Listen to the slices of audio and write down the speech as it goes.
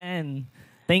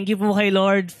Thank you po kay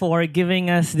Lord for giving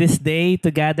us this day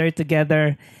to gather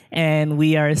together. And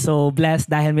we are so blessed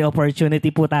dahil may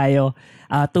opportunity po tayo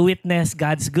to witness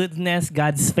God's goodness,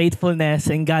 God's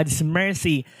faithfulness, and God's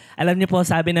mercy. Alam niyo po,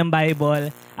 sabi ng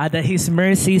Bible, that His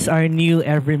mercies are new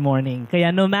every morning.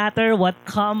 Kaya no matter what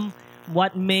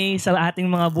may sa ating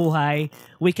mga buhay,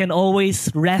 we can always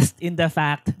rest in the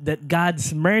fact that God's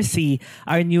mercy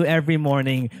are new every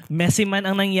morning. Messy man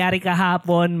ang nangyari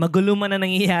kahapon, magulo man ang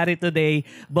nangyayari today,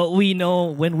 but we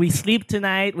know when we sleep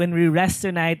tonight, when we rest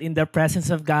tonight in the presence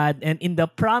of God and in the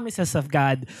promises of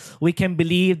God, we can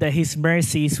believe that His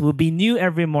mercies will be new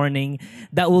every morning,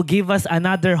 that will give us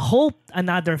another hope,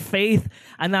 another faith,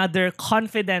 another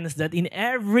confidence that in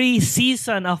every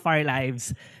season of our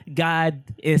lives, God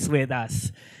is with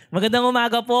us. Magandang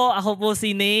umaga po. Ako po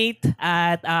si Nate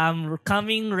at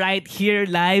coming right here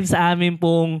live sa aming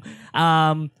pong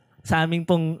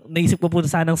naisip ko po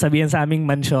sanang sabihin sa aming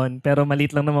mansyon, pero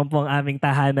malit lang naman po ang aming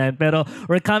tahanan. Pero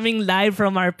we're coming live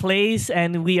from our place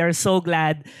and we are so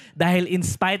glad dahil in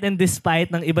spite and despite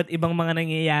ng iba't ibang mga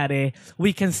nangyayari, we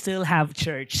can still have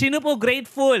church. Sino po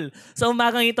grateful sa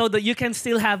umagang ito that you can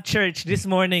still have church this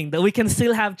morning, that we can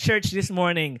still have church this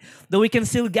morning, that we can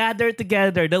still gather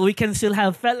together, that we can still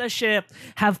have fellowship,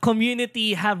 have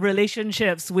community, have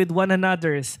relationships with one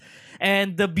another's.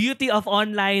 And the beauty of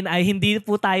online ay hindi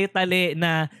po tayo tali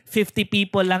na 50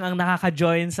 people lang ang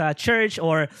nakaka-join sa church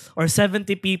or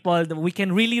 70 people. We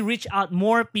can really reach out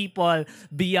more people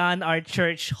beyond our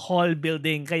church hall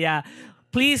building. Kaya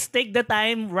please take the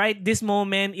time right this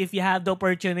moment if you have the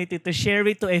opportunity to share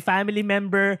it to a family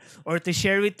member or to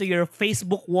share it to your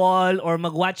Facebook wall or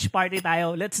mag-watch party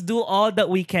tayo. Let's do all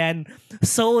that we can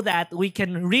so that we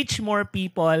can reach more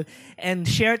people and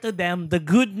share to them the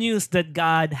good news that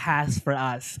God has for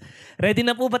us. Ready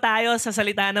na po ba tayo sa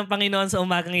salita ng Panginoon sa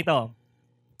umagang ito?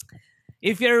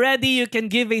 If you're ready, you can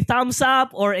give a thumbs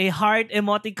up or a heart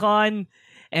emoticon.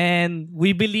 And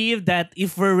we believe that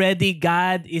if we're ready,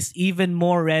 God is even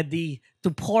more ready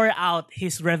to pour out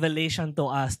His revelation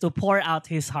to us, to pour out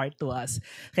His heart to us.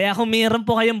 Kaya kung mayroon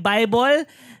po kayong Bible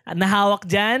na hawak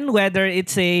dyan, whether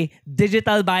it's a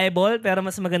digital Bible, pero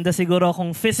mas maganda siguro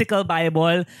kung physical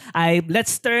Bible,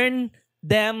 let's turn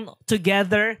them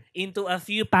together into a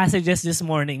few passages this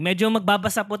morning. Medyo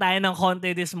magbabasa po tayo ng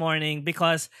konti this morning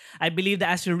because I believe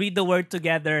that as we read the Word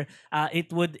together,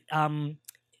 it would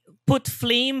put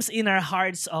flames in our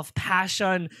hearts of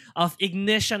passion, of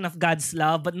ignition of God's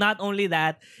love. But not only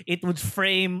that, it would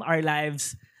frame our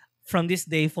lives from this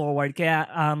day forward. Kaya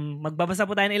magbabasa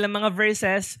po tayo ng ilang mga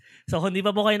verses. So kung di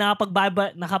pa po kayo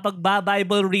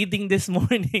nakapag-Bible reading this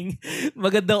morning,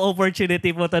 magandang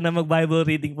opportunity po ito na mag-Bible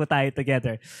reading po tayo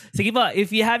together. Sige po,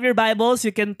 if you have your Bibles,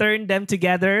 you can turn them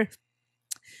together.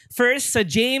 First, sa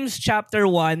James chapter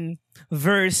 1,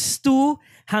 verse 2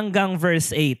 hanggang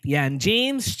verse 8. Yan,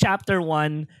 James chapter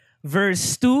 1,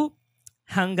 verse 2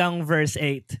 hanggang verse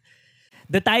 8.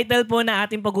 The title po na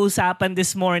ating pag-uusapan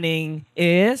this morning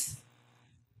is,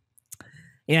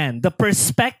 the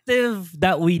perspective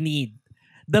that we need.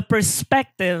 The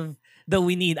perspective that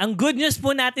we need. Ang good news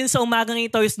po natin sa umagang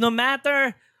ito is no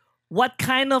matter what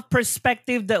kind of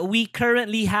perspective that we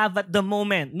currently have at the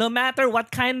moment, no matter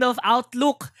what kind of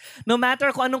outlook, no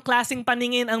matter kung anong klaseng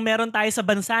paningin ang meron tayo sa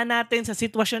bansa natin, sa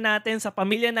sitwasyon natin, sa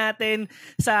pamilya natin,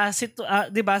 sa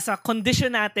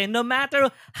condition natin, no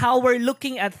matter how we're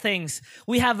looking at things,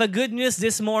 we have a good news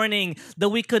this morning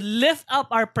that we could lift up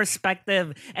our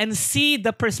perspective and see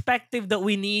the perspective that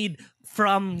we need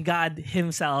from God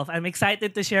Himself. I'm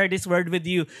excited to share this word with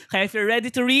you. Kaya if you're ready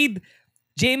to read,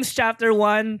 James chapter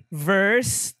 1,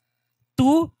 verse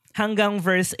 2 hanggang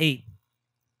verse 8.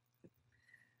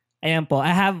 Ayan po.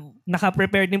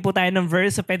 Naka-prepare din po tayo ng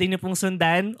verse so pwede niyo pong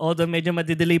sundan. Although medyo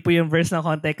madidelay po yung verse ng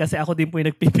konti kasi ako din po yung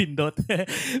nagpipindot.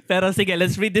 Pero sige,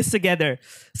 let's read this together.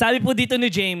 Sabi po dito ni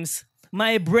James,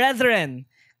 "My brethren,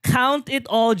 count it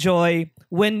all joy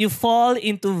when you fall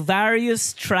into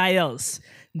various trials,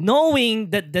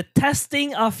 knowing that the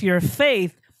testing of your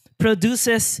faith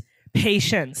produces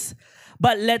patience.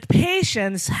 But let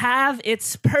patience have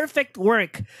its perfect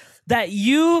work, that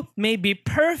you may be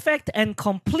perfect and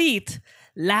complete,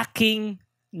 lacking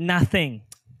nothing."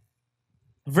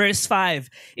 Verse 5,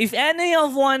 If any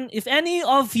of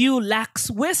you lacks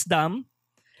wisdom,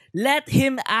 let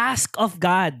him ask of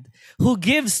God, who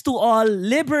gives to all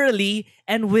liberally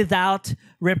and without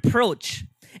reproach,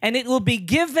 and it will be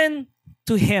given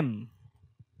to him.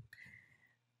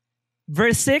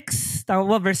 Verse 6,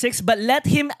 but let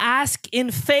him ask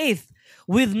in faith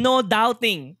with no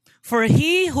doubting. For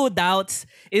he who doubts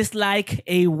is like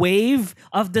a wave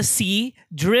of the sea,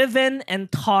 driven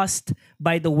and tossed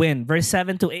by the wind. Verse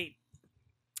 7 to 8.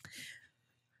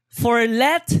 For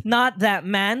let not that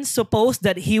man suppose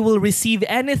that he will receive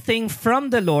anything from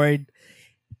the Lord.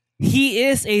 He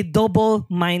is a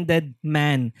double-minded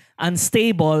man,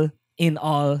 unstable in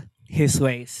all his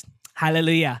ways.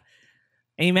 Hallelujah.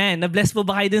 Amen. Na-bless po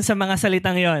ba kayo dun sa mga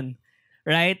salitang yon?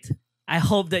 Right? I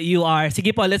hope that you are.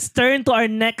 Sige po, let's turn to our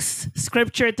next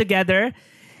scripture together.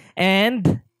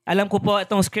 And alam ko po,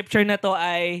 itong scripture na to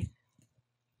ay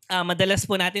madalas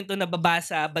po natin ito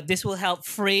nababasa, but this will help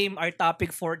frame our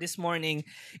topic for this morning,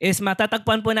 is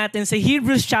matatagpuan po natin sa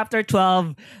Hebrews chapter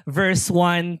 12, verse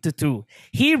 1 to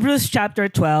 2. Hebrews chapter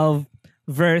 12,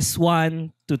 verse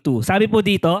 1 to 2. Sabi po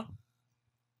dito,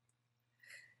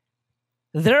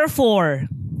 Therefore,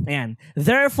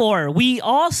 we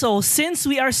also, since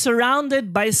we are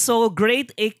surrounded by so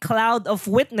great a cloud of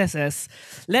witnesses,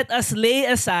 let us lay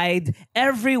aside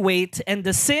every weight and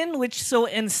the sin which so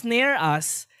ensnare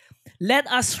us. Let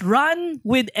us run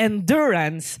with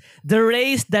endurance the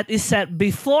race that is set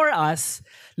before us,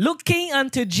 looking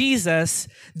unto Jesus,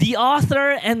 the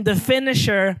author and the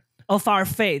finisher of our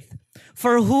faith.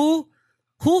 For who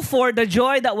for the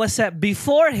joy that was set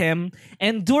before him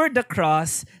endured the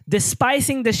cross,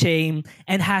 despising the shame,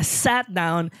 and has sat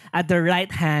down at the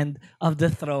right hand of the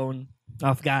throne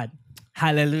of God.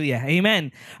 Hallelujah.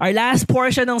 Amen. Our last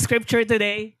portion ng scripture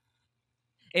today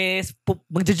is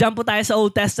magja-jump po tayo sa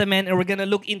Old Testament, and we're gonna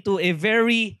look into a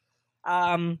very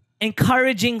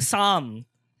encouraging psalm.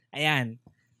 Ayan.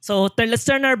 So let's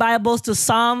turn our Bibles to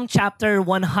Psalm chapter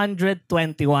 121.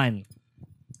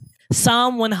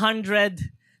 Psalm 121.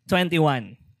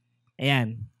 Ayan.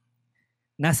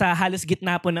 Nasa halos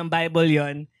gitna po ng Bible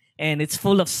yon, and it's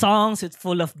full of songs, it's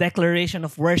full of declaration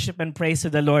of worship and praise to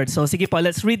the Lord. So sige po,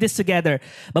 let's read this together.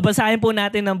 Babasahin po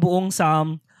natin ang buong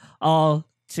psalm all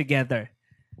together.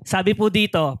 Sabi po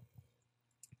dito,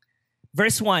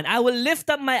 verse 1, I will lift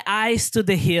up my eyes to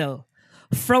the hill,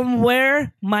 from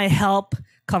where my help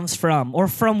comes from, or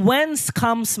from whence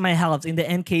comes my help in the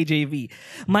NKJV.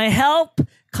 My help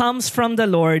comes from the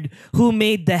Lord who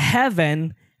made the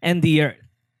heaven and the earth.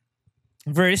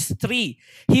 Verse 3,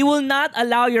 He will not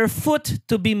allow your foot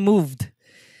to be moved.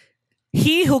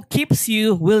 He who keeps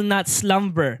you will not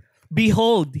slumber.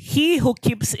 Behold, he who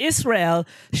keeps Israel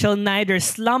shall neither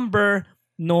slumber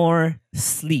nor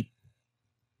sleep.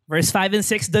 Verse 5 and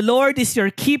 6, the Lord is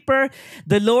your keeper,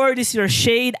 the Lord is your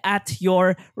shade at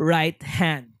your right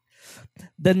hand.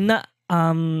 Tama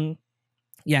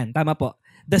po.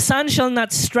 The sun shall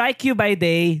not strike you by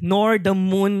day, nor the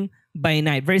moon by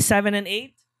night. Verse 7 and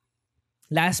 8,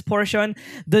 last portion,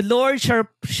 the Lord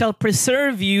shall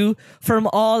preserve you from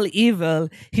all evil.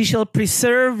 He shall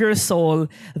preserve your soul.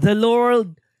 The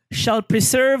Lord shall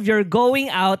preserve your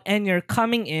going out and your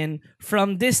coming in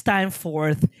from this time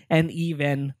forth and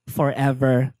even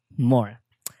forevermore.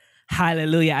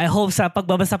 Hallelujah. I hope sa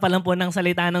pagbabasa pa lang po ng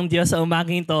salita ng Diyos sa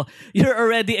umagang ito, you're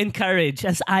already encouraged,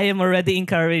 as I am already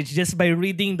encouraged just by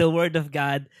reading the Word of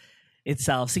God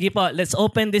itself. Sige po, let's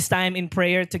open this time in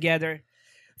prayer together.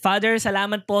 Father,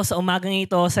 salamat po sa umagang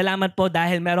ito. Salamat po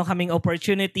dahil meron kaming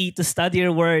opportunity to study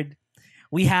your Word.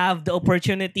 We have the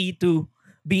opportunity to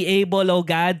be able, oh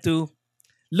God, to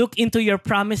look into your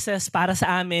promises para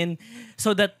sa amin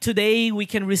so that today we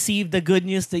can receive the good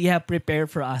news that you have prepared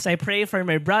for us. I pray for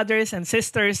my brothers and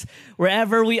sisters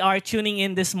wherever we are tuning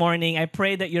in this morning. I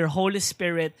pray that your Holy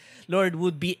Spirit, Lord,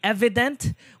 would be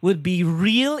evident, would be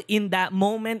real in that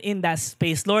moment, in that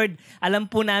space. Lord, alam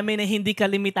po namin na hindi ka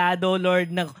limitado,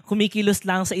 Lord, na kumikilos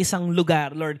lang sa isang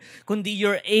lugar, Lord. Kundi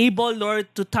you're able,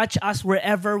 Lord, to touch us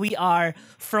wherever we are,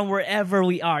 from wherever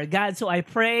we are. God, so I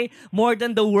pray more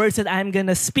than the words that I'm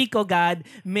gonna speak, oh God,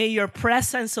 may your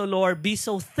presence, oh Lord, be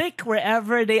so thick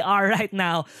wherever they are right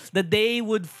now that they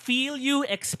would feel you,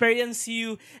 experience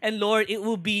you, and Lord, it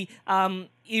will be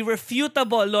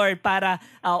irrefutable, Lord,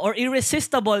 or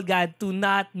irresistible, God, to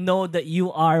not know that you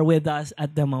are with us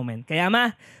at the moment.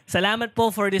 Kaya salamat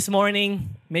po for this morning.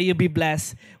 May you be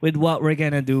blessed with what we're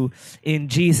gonna do. In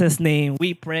Jesus' name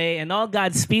we pray. And all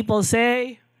God's people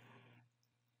say,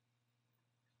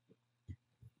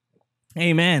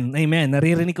 Amen. Amen.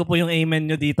 Naririnig ko po yung amen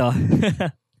nyo dito.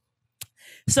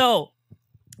 So,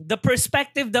 the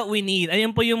perspective that we need,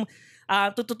 ayun po yung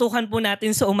tututukan po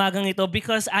natin sa umagang ito,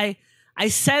 because I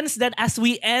sense that as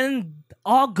we end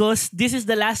August, this is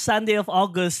the last Sunday of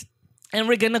August, and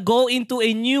we're gonna go into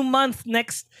a new month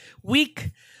next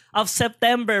week of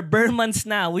September. Burn months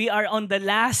na. We are on the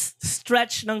last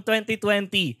stretch ng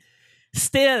 2020.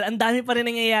 Still, ang dami pa rin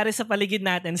nangyayari sa paligid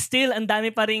natin. Still, ang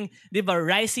dami pa rin, di ba,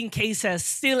 rising cases.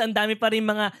 Still, ang dami pa rin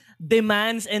mga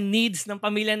demands and needs ng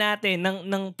pamilya natin,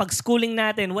 ng pag-schooling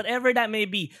natin, whatever that may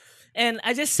be. And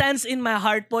I just sense in my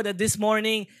heart po that this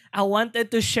morning, I wanted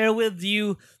to share with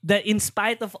you that in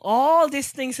spite of all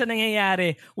these things na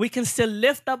nangyayari, we can still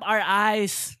lift up our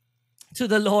eyes to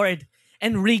the Lord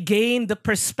and regain the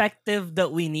perspective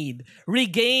that we need,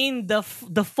 regain the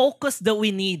focus that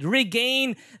we need,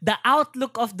 regain the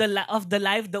outlook of the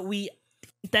life that we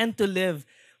intend to live.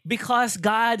 Because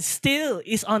God still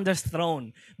is on the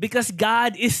throne. Because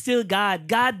God is still God.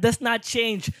 God does not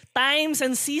change. Times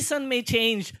and season may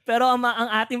change. Pero ang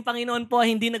ating Panginoon po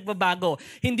hindi nagbabago.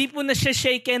 Hindi po na siya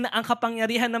shaken ang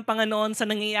kapangyarihan ng Panginoon sa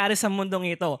nangyayari sa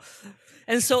mundong ito.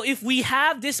 And so if we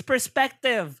have this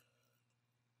perspective,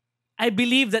 I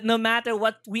believe that no matter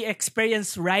what we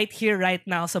experience right here, right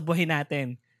now sa buhay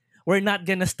natin, we're not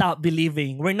gonna stop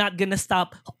believing. We're not gonna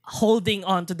stop holding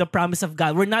on to the promise of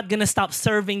God. We're not gonna stop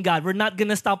serving God. We're not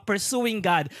gonna stop pursuing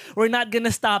God. We're not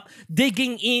gonna stop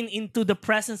digging into the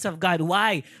presence of God.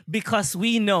 Why? Because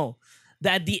we know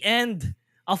that at the end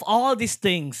of all these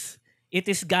things, it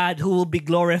is God who will be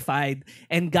glorified,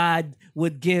 and God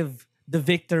would give the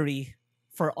victory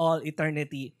for all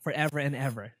eternity, forever and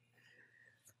ever.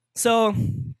 So,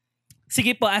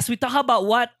 sige po, as we talk about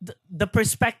what the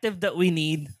perspective that we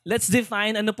need, let's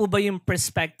define ano po ba yung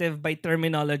perspective by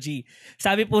terminology.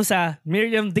 Sabi po sa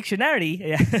Merriam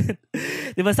Dictionary,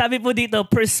 di ba sabi po dito,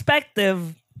 perspective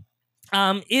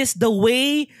is the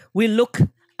way we look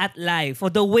at life,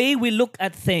 or the way we look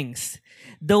at things,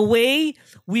 the way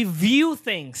we view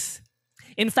things.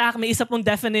 In fact, may isa pong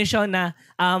definition na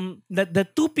that the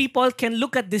two people can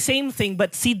look at the same thing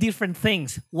but see different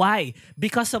things. Why?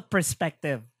 Because of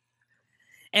perspective.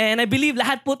 And I believe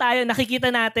lahat po tayo nakikita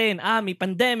natin, may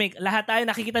pandemic, lahat tayo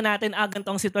nakikita natin,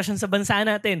 ganito ang sitwasyon sa bansa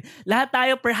natin. Lahat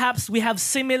tayo, perhaps, we have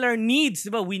similar needs.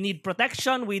 Diba? We need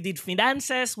protection, we need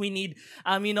finances, we need,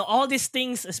 all these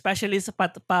things, especially sa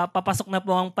papasok na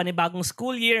po ang panibagong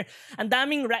school year. Ang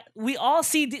daming, we all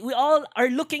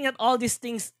are looking at all these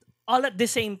things all at the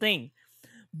same thing.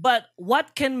 But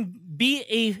what can be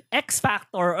a X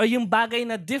factor or yung bagay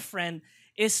na different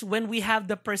is when we have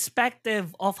the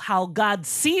perspective of how God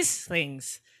sees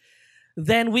things,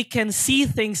 then we can see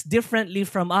things differently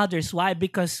from others. Why?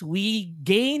 Because we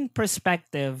gain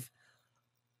perspective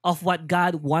of what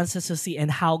God wants us to see and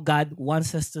how God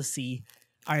wants us to see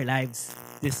our lives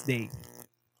this day.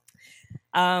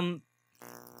 To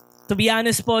be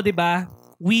honest po, di ba,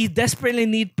 we desperately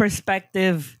need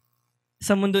perspective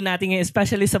sa mundo natin ngayon,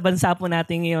 especially sa bansa po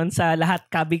natin ngayon, sa lahat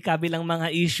kabi-kabi lang mga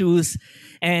issues.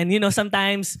 And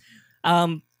sometimes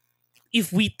if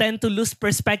we tend to lose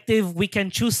perspective, we can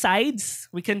choose sides,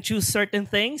 we can choose certain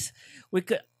things.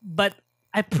 But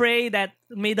I pray that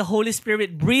may the Holy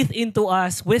Spirit breathe into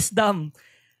us wisdom,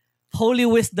 holy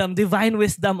wisdom, divine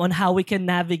wisdom on how we can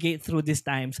navigate through these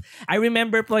times. I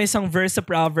remember po isang verse sa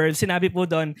Proverbs, sinabi po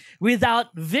doon, without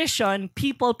vision,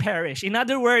 people perish. In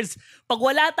other words, pag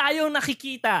wala tayong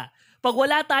nakikita, pag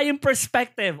wala tayong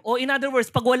perspective, o in other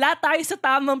words, pag wala tayo sa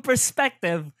tamang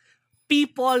perspective,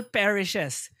 people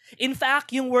perishes. In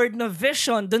fact, yung word na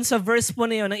vision, dun sa verse po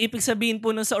na yun, ang ibig sabihin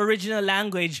po nun sa original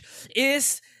language,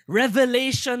 is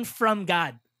revelation from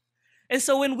God. And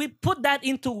so when we put that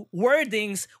into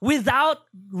wordings, without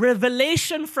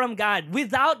revelation from God,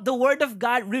 without the Word of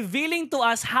God revealing to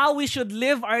us how we should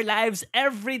live our lives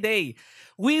every day,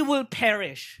 we will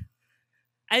perish.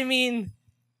 I mean,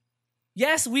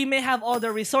 yes, we may have all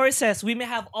the resources, we may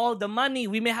have all the money,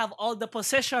 we may have all the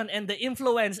possession and the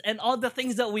influence and all the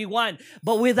things that we want,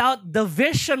 but without the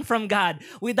vision from God,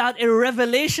 without a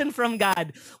revelation from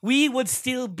God, we would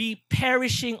still be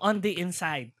perishing on the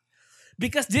inside.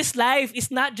 Because this life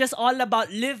is not just all about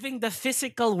living the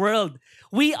physical world.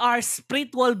 We are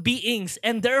spiritual beings,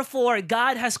 and therefore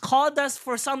God has called us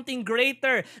for something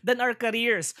greater than our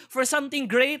careers, for something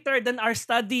greater than our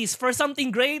studies, for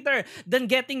something greater than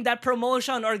getting that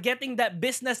promotion or getting that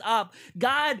business up.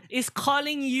 God is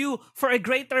calling you for a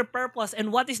greater purpose. And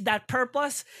what is that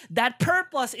purpose? That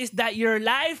purpose is that your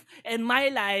life and my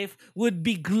life would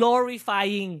be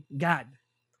glorifying God.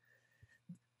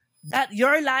 That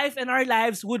your life and our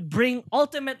lives would bring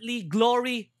ultimately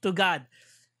glory to God.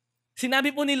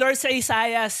 Sinabi po ni Lord sa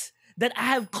Isaiah that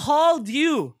I have called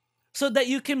you so that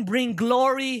you can bring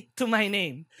glory to my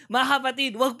name. Mga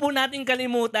kapatid, wag po natin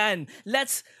kalimutan.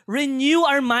 Let's renew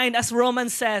our mind, as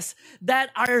Romans says,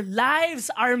 that our lives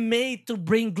are made to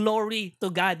bring glory to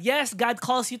God. Yes, God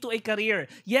calls you to a career.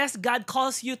 Yes, God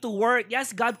calls you to work.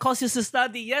 Yes, God calls you to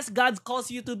study. Yes, God calls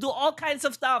you to do all kinds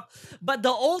of stuff. But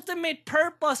the ultimate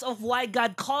purpose of why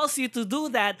God calls you to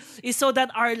do that is so that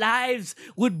our lives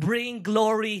would bring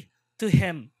glory to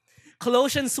Him.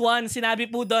 Colossians 1,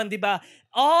 sinabi po doon, di ba?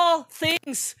 All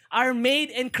things are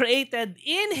made and created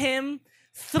in Him,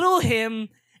 through Him,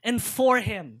 and for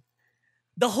Him.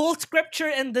 The whole scripture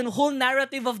and the whole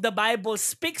narrative of the Bible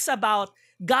speaks about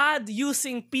God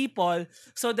using people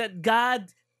so that God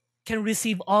can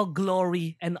receive all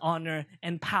glory and honor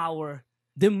and power,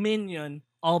 dominion,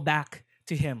 all back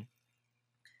to Him.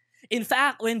 In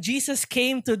fact, when Jesus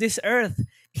came to this earth,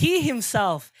 He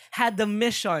Himself had the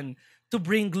mission to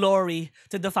bring glory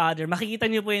to the Father. Makikita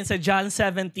niyo po yun sa John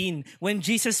 17 when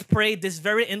Jesus prayed this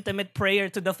very intimate prayer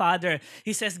to the Father.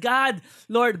 He says, God,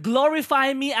 Lord,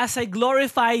 glorify me as I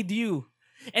glorified you.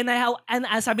 And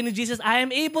as sabi ni Jesus, I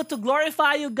am able to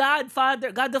glorify you, God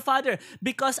the Father,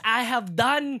 because I have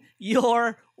done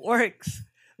your works.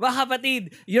 Mga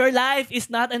kapatid, your life is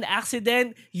not an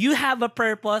accident. You have a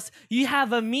purpose. You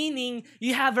have a meaning.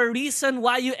 You have a reason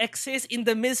why you exist in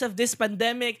the midst of this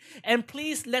pandemic. And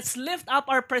please, let's lift up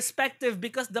our perspective,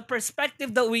 because the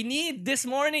perspective that we need this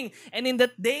morning and in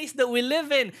the days that we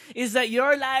live in is that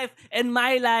your life and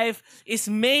my life is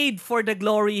made for the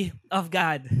glory of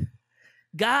God.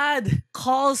 God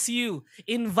calls you,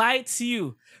 invites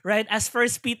you, right? As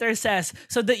 1 Peter says,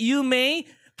 so that you may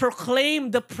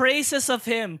proclaim the praises of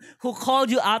Him who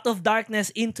called you out of darkness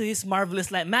into His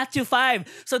marvelous light. Matthew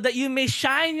 5, so that you may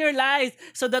shine your light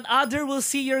so that others will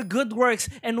see your good works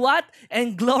and what?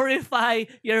 And glorify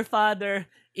your Father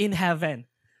in heaven.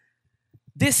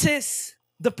 This is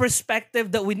the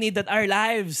perspective that we need, that our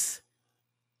lives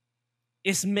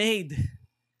is made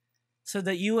so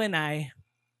that you and I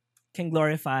can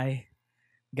glorify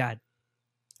God.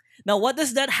 Now, what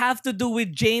does that have to do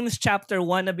with James chapter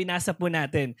 1 na binasa po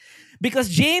natin? Because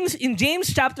in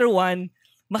James chapter 1,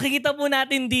 makikita po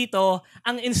natin dito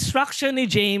ang instruction ni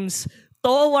James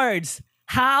towards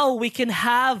how we can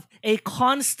have a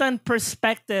constant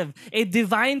perspective, a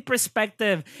divine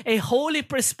perspective, a holy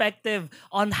perspective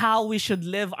on how we should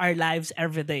live our lives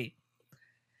every day.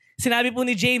 Sinabi po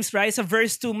ni James, right, sa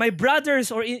verse 2, my brothers,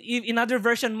 or in other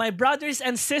version, my brothers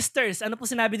and sisters, ano po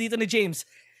sinabi dito ni James?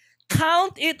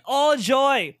 Count it all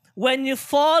joy when you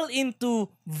fall into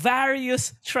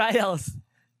various trials.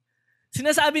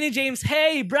 Sinasabi ni James,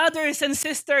 hey, brothers and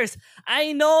sisters,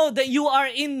 I know that you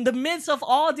are in the midst of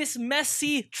all these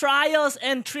messy trials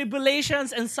and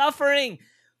tribulations and suffering.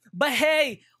 But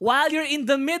hey, while you're in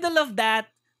the middle of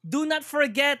that, do not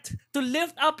forget to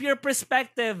lift up your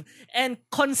perspective and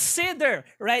consider,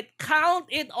 right? Count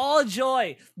it all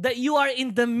joy that you are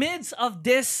in the midst of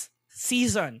this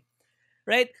season.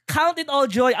 Right? Count it all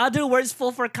joy. Other words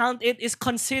for count it is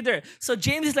consider. So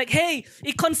James is like, hey,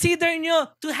 i-consider nyo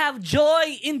to have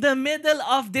joy in the middle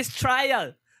of this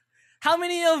trial. How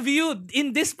many of you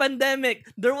in this pandemic,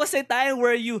 there was a time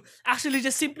where you actually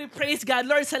just simply praise God,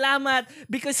 Lord, salamat,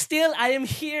 because still I am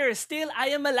here, still I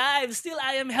am alive, still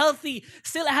I am healthy,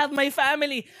 still I have my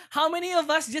family. How many of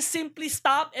us just simply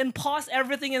stop and pause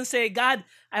everything and say, God,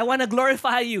 I want to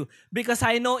glorify you because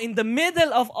I know in the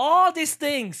middle of all these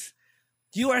things,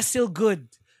 you are still good.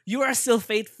 You are still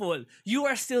faithful. You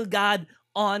are still God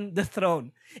on the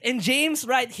throne. And James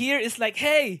right here is like,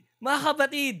 hey, mga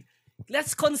kapatid,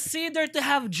 let's consider to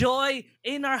have joy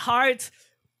in our hearts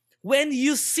when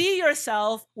you see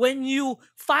yourself, when you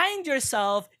find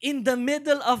yourself in the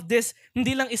middle of this,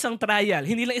 hindi lang isang trial,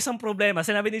 hindi lang isang problema.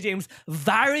 Sinabi ni James,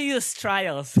 various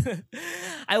trials.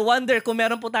 I wonder kung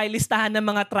meron po tayo listahan ng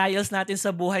mga trials natin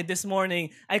sa buhay this morning,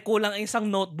 ay kulang ang isang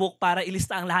notebook para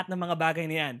ilista ang lahat ng mga bagay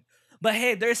niyan. But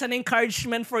hey, there's an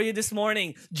encouragement for you this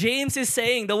morning. James is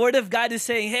saying, the Word of God is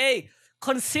saying, hey,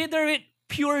 consider it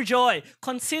pure joy.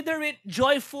 Consider it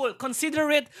joyful. Consider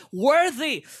it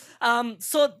worthy.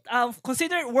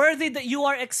 Consider it worthy that you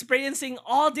are experiencing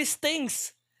all these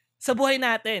things sa buhay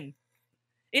natin.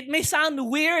 It may sound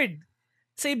weird.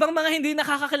 Sa ibang mga hindi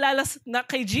nakakakilala na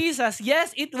kay Jesus,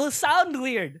 yes, it will sound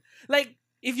weird. Like,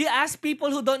 if you ask people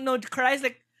who don't know Christ,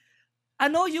 like, I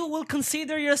know you will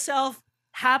consider yourself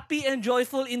happy and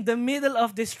joyful in the middle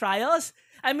of these trials.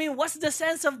 I mean, what's the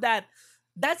sense of that?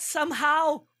 That's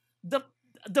somehow the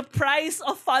price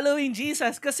of following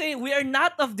Jesus. Kasi we are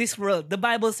not of this world, the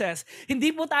Bible says.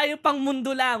 Hindi po tayo pang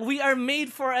mundo lang. We are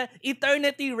made for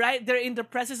eternity right there in the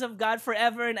presence of God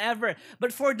forever and ever.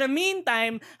 But for the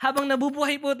meantime, habang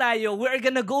nabubuhay po tayo, we are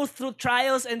gonna go through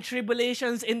trials and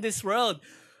tribulations in this world.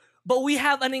 But we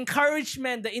have an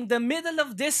encouragement that in the middle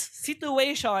of this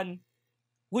situation,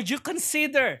 would you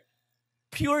consider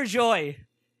pure joy?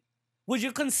 Would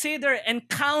you consider and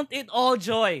count it all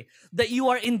joy that you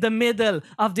are in the middle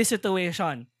of this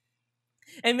situation?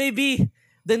 And maybe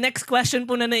the next question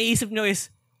po na naisip nyo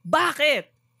is, bakit?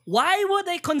 Why would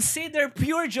I consider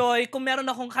pure joy kung meron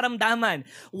akong karamdaman?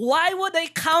 Why would I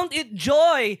count it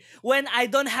joy when I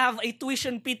don't have a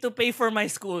tuition fee to pay for my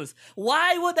schools?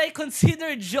 Why would I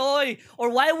consider joy or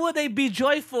why would I be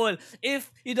joyful if,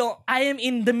 I am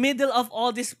in the middle of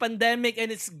all this pandemic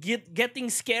and it's getting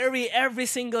scary every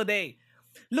single day?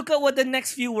 Look at what the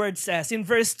next few words says in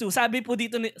verse 2.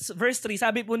 Verse 3,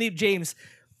 sabi po ni James,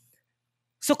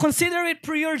 so consider it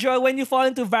pure joy when you fall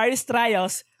into various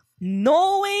trials,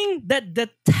 knowing that the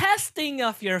testing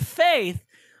of your faith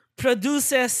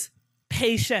produces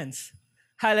patience.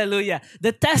 Hallelujah.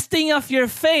 The testing of your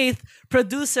faith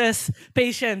produces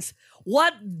patience.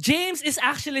 What James is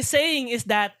actually saying is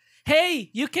that, hey,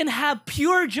 you can have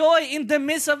pure joy in the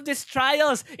midst of these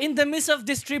trials, in the midst of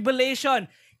this tribulation,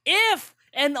 if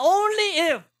and only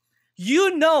if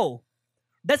you know,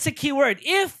 that's a key word,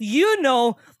 if you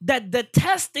know that the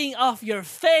testing of your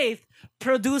faith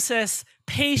produces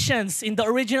patience. In the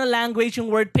original language, yung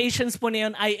word patience po na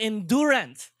yun ay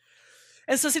endurance.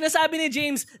 And so sinasabi ni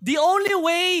James, the only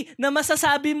way na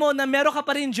masasabi mo na meron ka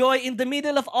pa rin joy in the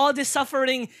middle of all this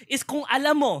suffering is kung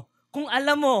alam mo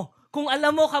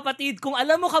kapatid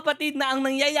na ang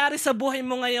nangyayari sa buhay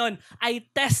mo ngayon ay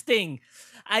testing,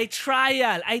 ay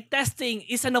trial, ay testing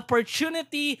is an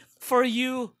opportunity for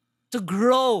you to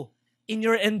grow in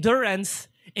your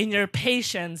endurance, in your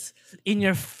patience, in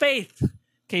your faith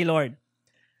kay Lord.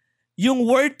 Yung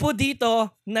word po dito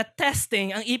na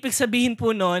testing, ang ibig sabihin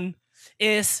po nun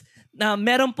is na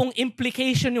meron pong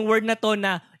implication yung word na to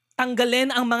na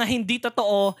tanggalin ang mga hindi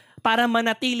totoo para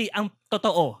manatili ang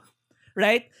totoo.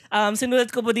 Right?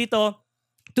 Sinulat ko po dito,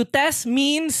 to test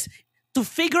means to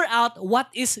figure out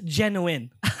what is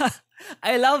genuine.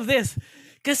 I love this.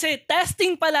 Kasi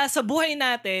testing pala sa buhay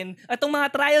natin, at itong mga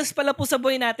trials pala po sa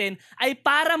buhay natin, ay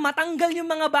para matanggal yung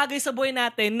mga bagay sa buhay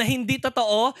natin na hindi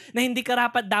totoo, na hindi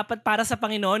karapat-dapat para sa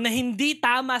Panginoon, na hindi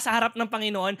tama sa harap ng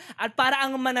Panginoon, at para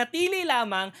ang manatili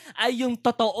lamang ay yung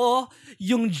totoo,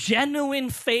 yung genuine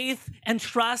faith and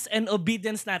trust and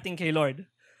obedience natin kay Lord.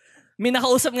 May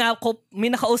nakausap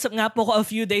nga po ko a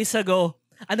few days ago.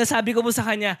 Ano sabi ko po sa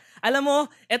kanya, alam mo,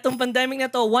 etong pandemic na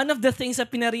to, one of the things na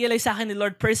pinarealize sa akin ni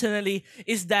Lord personally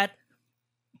is that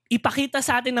ipakita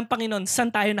sa atin ng Panginoon saan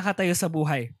tayo nakatayo sa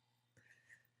buhay.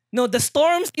 No, the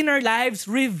storms in our lives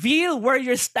reveal where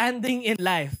you're standing in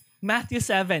life. Matthew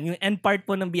 7, yung end part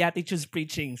po ng Beatitudes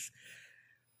preachings.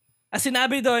 As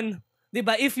sinabi doon, 'di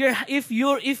ba, if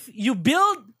you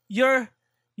build your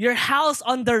house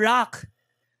on the rock,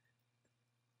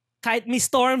 kahit may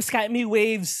storms, kahit may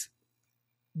waves,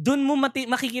 doon mo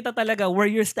makikita talaga where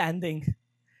you're standing.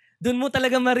 Doon mo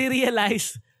talaga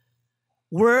marirealize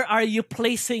where are you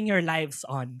placing your lives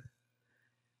on?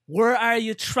 Where are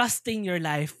you trusting your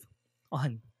life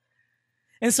on?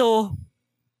 And so,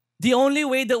 the only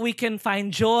way that we can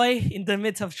find joy in the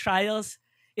midst of trials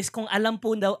is kung alam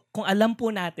po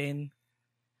natin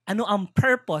ano ang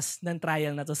purpose ng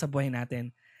trial na to sa buhay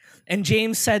natin. And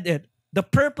James said it, the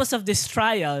purpose of this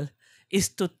trial is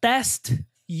to test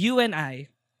you and I.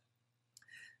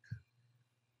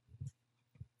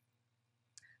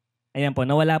 Ayan po,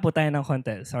 nawala po tayo ng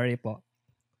konti. Sorry po.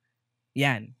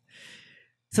 Yan.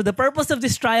 So the purpose of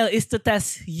this trial is to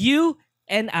test you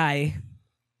and I,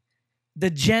 the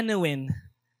genuine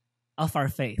of our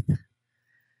faith.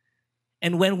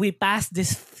 And when we pass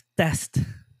this test,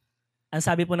 ang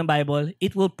sabi po ng Bible,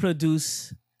 it will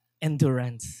produce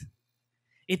endurance.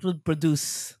 It will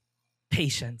produce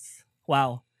patience.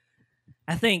 Wow.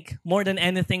 I think more than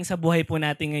anything sa buhay po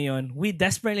natin ngayon, we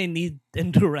desperately need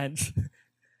endurance.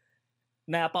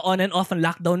 Na pa-on and off ang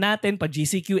lockdown natin,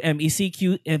 pa-GCQ,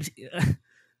 MECQ,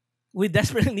 we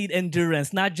desperately need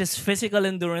endurance. Not just physical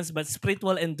endurance, but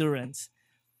spiritual endurance.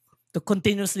 To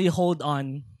continuously hold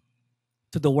on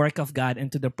to the work of God and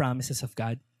to the promises of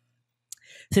God.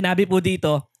 Sinabi po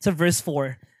dito sa verse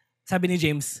 4, sabi ni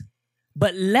James,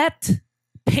 but let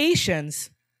patience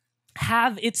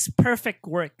have its perfect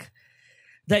work,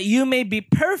 that you may be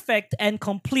perfect and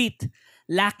complete,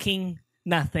 lacking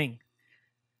nothing.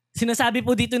 Sinasabi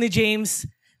po dito ni James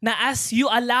na as you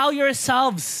allow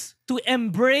yourselves to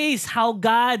embrace how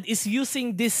God is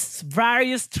using these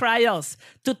various trials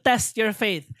to test your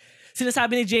faith,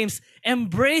 sinasabi ni James,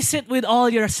 embrace it with all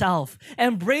yourself.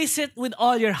 Embrace it with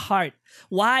all your heart.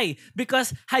 Why?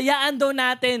 Because hayaan daw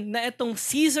natin na itong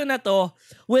season na to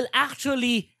will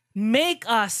actually make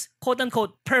us,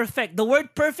 quote-unquote, perfect. The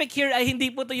word perfect here ay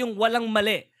hindi po to yung walang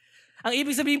mali. Ang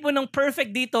ibig sabihin po ng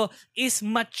perfect dito is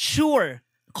mature,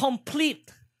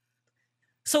 complete.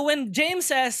 So when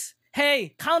James says,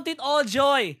 hey, count it all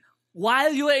joy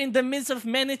while you are in the midst of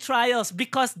many trials,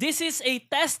 because this is a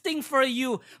testing for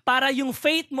you para yung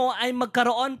faith mo ay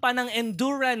magkaroon pa ng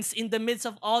endurance in the midst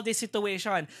of all this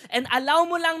situation. And allow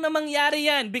mo lang na mangyari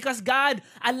yan because God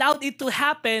allowed it to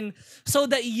happen so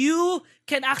that you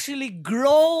can actually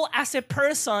grow as a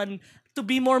person, to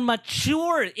be more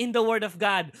mature in the Word of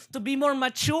God, to be more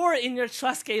mature in your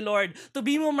trust kay Lord, to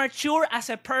be more mature as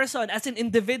a person, as an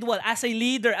individual, as a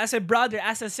leader, as a brother,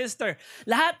 as a sister.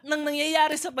 Lahat ng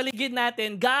nangyayari sa paligid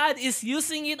natin, God is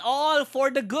using it all for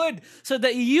the good so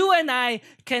that you and I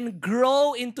can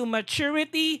grow into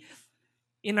maturity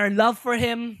in our love for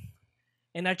Him,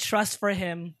 in our trust for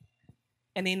Him,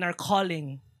 and in our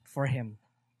calling for Him.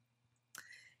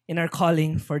 In our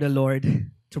calling for the Lord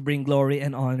to bring glory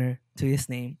and honor to His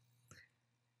name.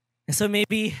 And so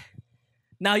maybe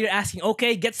now you're asking,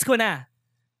 okay, gets ko na.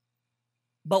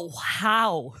 But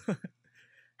how?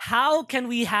 How can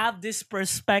we have this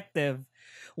perspective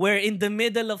where in the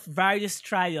middle of various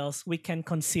trials, we can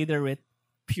consider it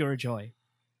pure joy?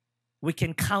 We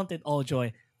can count it all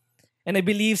joy. And I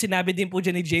believe sinabi din po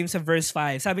dyan ni James sa verse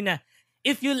 5. Sabi na,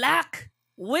 if you lack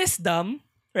wisdom,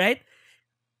 right,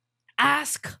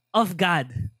 ask of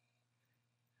God.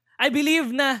 I believe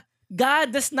na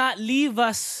God does not leave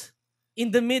us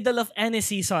in the middle of any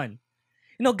season.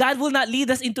 You know, God will not lead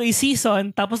us into a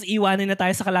season tapos iwanin na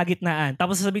tayo sa kalagitnaan.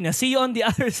 Tapos sasabihin na, see you on the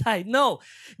other side. No.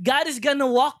 God is gonna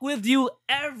walk with you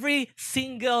every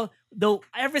single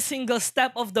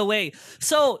step of the way.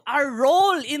 So, our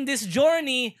role in this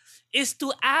journey is to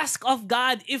ask of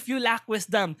God if you lack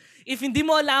wisdom. If hindi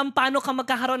mo alam paano ka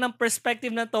magkakaroon ng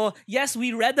perspective na to, yes,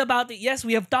 we read about it, yes,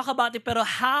 we have talked about it, pero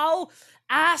how?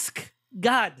 Ask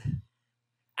God.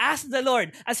 Ask the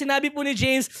Lord. As sinabi po ni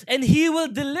James, and He will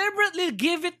deliberately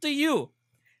give it to you.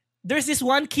 There's this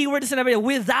one keyword na sinabi,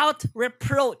 without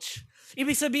reproach.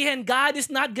 Ibig sabihin, God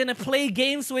is not gonna play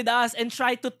games with us and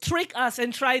try to trick us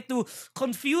and try to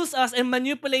confuse us and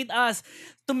manipulate us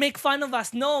to make fun of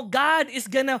us. No, God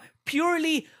is gonna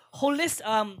purely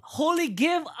wholly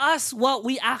give us what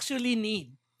we actually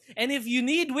need. And if you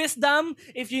need wisdom,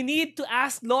 if you need to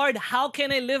ask, Lord, how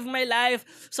can I live my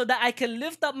life so that I can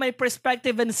lift up my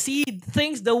perspective and see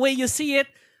things the way you see it,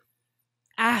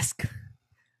 ask.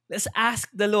 Let's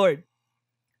ask the Lord.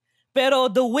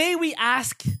 Pero the way we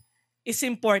ask is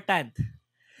important.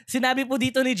 Sinabi po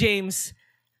dito ni James,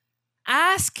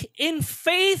 ask in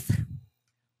faith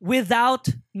with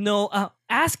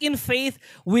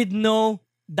no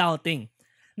doubting.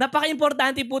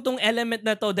 Napaka-importante po itong element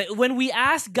na to that when we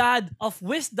ask God of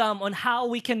wisdom on how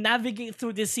we can navigate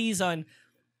through this season,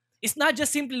 it's not just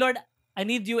simply, Lord, I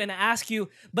need you and I ask you,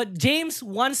 but James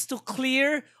wants to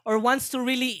clear or wants to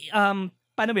really, to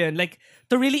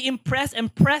really press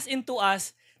into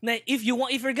us na if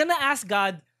you're gonna ask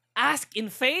God, ask in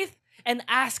faith and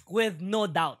ask with no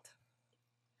doubt.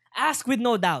 Ask with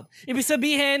no doubt. Ibig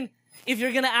sabihin, if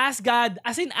you're gonna ask God,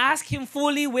 as in ask Him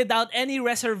fully without any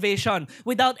reservation,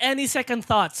 without any second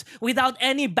thoughts, without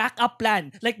any backup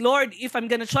plan. Like, Lord, if I'm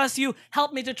gonna trust you,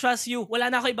 help me to trust you.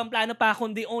 Wala na ako ibang plano pa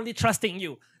kundi only trusting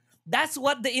you. That's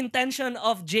what the intention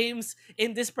of James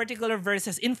in this particular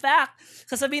verses. In fact,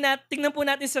 tingnan po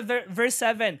natin sa verse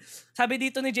 7. Sabi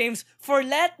dito ni James, for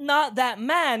let not that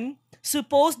man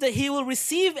suppose that he will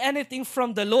receive anything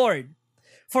from the Lord.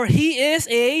 For he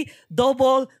is a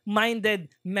double-minded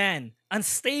man,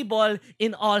 unstable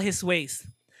in all his ways.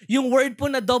 Yung word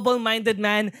po na double-minded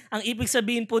man, ang ibig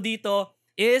sabihin po dito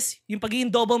is, yung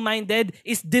pagiging double-minded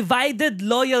is divided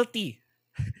loyalty.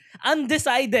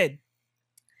 Undecided.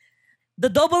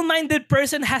 The double-minded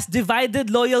person has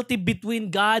divided loyalty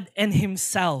between God and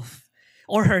himself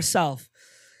or herself.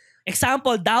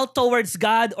 Example, doubt towards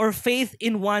God or faith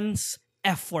in one's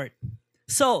effort.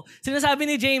 So, sinasabi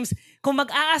ni James, kung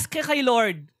mag-a-ask ka kay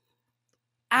Lord,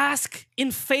 ask in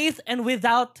faith and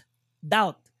without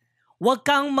doubt. Huwag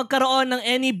kang magkaroon ng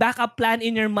any backup plan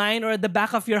in your mind or at the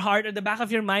back of your heart or the back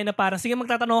of your mind na parang, sige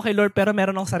magtatanong ako kay Lord pero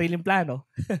meron akong sariling plano.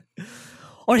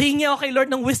 Or hingi ako kay Lord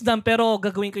ng wisdom pero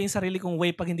gagawin ko yung sarili kong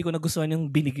way pag hindi ko nagustuhan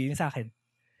yung binigay niya sa akin.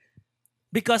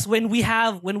 Because when we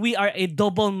are a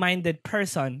double-minded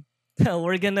person,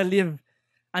 we're gonna live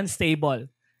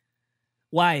unstable.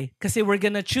 Why? Kasi we're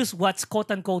gonna choose what's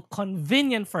quote-unquote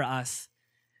convenient for us.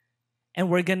 And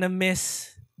we're gonna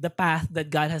miss the path that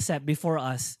God has set before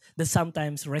us that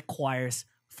sometimes requires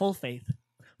full faith,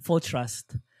 full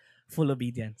trust, full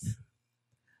obedience.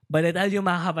 But I tell you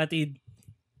mga kapatid,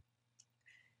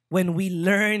 when we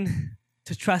learn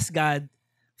to trust God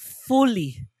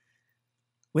fully,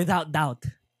 without doubt,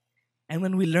 and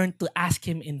when we learn to ask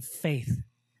Him in faith,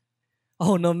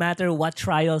 oh, no matter what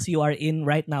trials you are in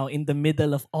right now, in the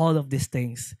middle of all of these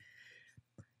things,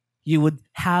 You would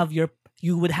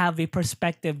have a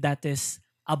perspective that is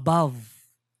above,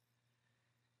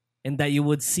 and that you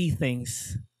would see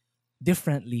things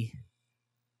differently.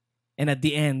 And at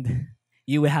the end,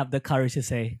 you will have the courage to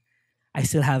say, I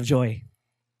still have joy.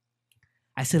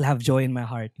 I still have joy in my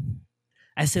heart.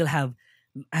 I still have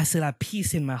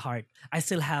peace in my heart. I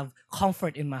still have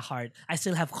comfort in my heart. I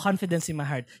still have confidence in my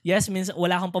heart. Yes, means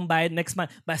wala akong pambayad next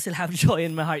month, but I still have joy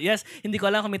in my heart. Yes, hindi ko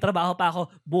alam kung may trabaho pa ako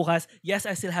bukas. Yes,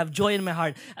 I still have joy in my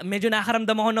heart. Medyo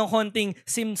nakaramdam ako ng konting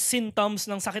symptoms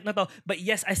ng sakit na to, but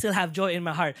yes, I still have joy in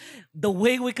my heart. The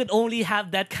way we could only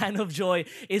have that kind of joy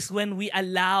is when we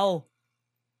allow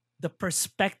the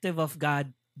perspective of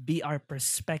God be our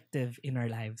perspective in our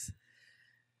lives.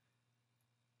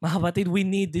 Mga kapatid, we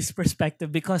need this perspective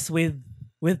because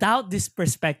without this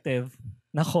perspective,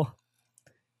 nako,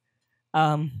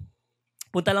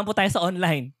 punta lang po tayo sa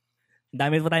online. Ang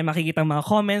dami po tayong makikitang mga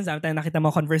comments, ang dami tayong nakitang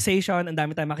mga conversation, ang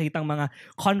dami tayong makikitang mga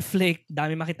conflict, ang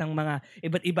dami makitang mga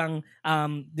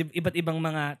iba't ibang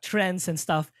mga trends and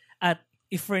stuff. At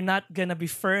if we're not gonna be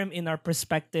firm in our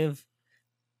perspective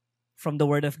from the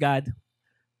Word of God,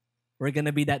 we're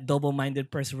gonna be that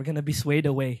double-minded person. We're gonna be swayed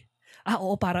away.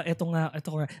 Oo, para ito nga.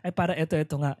 Ay, para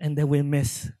ito nga. And then we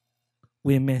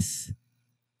miss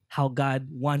how God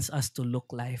wants us to look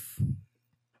life.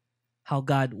 How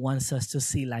God wants us to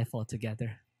see life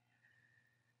altogether.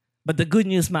 But the good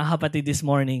news, mga kapatid, this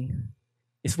morning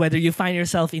is whether you find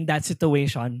yourself in that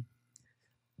situation,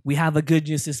 we have a good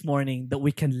news this morning that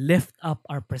we can lift up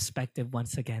our perspective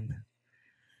once again.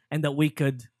 And that we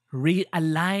could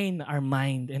realign our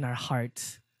mind and our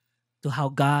hearts to how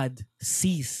God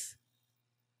sees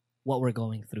what we're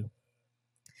going through.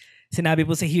 Sinabi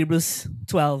po sa Hebrews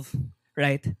 12,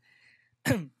 right?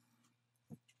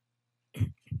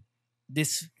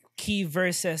 These key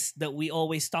verses that we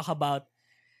always talk about.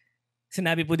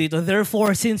 Sinabi po dito,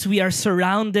 therefore, since we are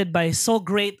surrounded by so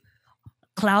great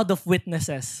cloud of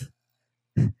witnesses,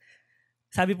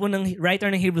 sabi po ng writer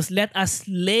ng Hebrews, let us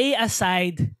lay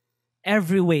aside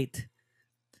every weight,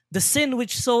 the sin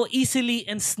which so easily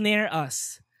ensnare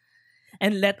us,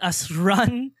 and let us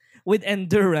run with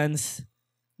endurance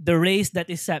the race that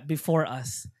is set before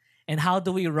us. And how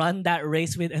do we run that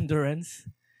race with endurance?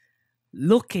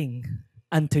 Looking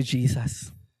unto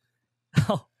Jesus,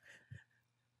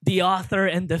 the author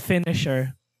and the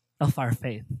finisher of our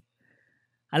faith.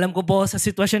 Alam ko po, sa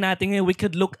sitwasyon natin ngayon, we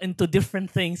could look into different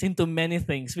things, into many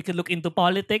things. We could look into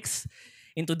politics,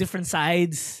 into different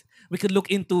sides. We could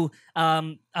look into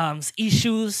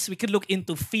issues. We could look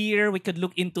into fear. We could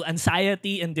look into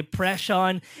anxiety and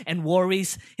depression and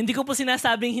worries. Hindi ko po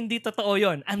sinasabing hindi totoo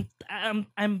yon.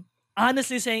 I'm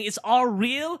honestly saying it's all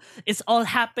real. It's all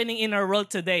happening in our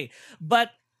world today.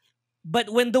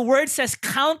 But when the word says,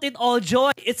 count it all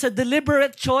joy, it's a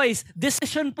deliberate choice.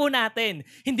 Decision po natin.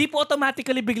 Hindi po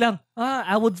automatically biglang,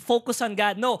 I would focus on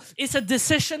God. No, it's a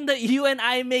decision that you and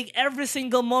I make every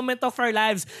single moment of our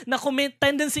lives na kung may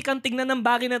tendency kang tingnan ng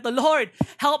bagay na to, Lord,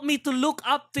 help me to look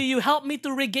up to you. Help me to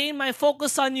regain my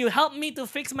focus on you. Help me to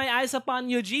fix my eyes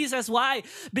upon you, Jesus. Why?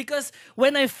 Because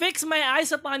when I fix my eyes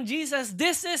upon Jesus,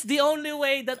 this is the only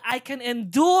way that I can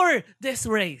endure this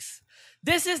race.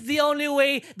 This is the only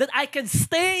way that I can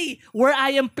stay where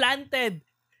I am planted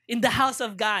in the house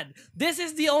of God. This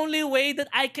is the only way that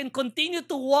I can continue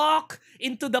to walk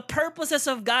into the purposes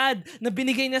of God na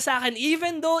binigay niya sa akin,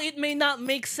 even though it may not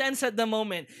make sense at the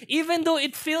moment, even though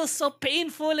it feels so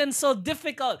painful and so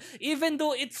difficult, even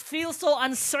though it feels so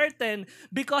uncertain,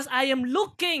 because I am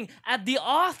looking at the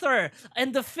author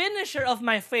and the finisher of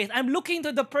my faith. I'm looking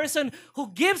to the person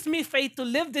who gives me faith to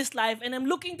live this life, and I'm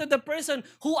looking to the person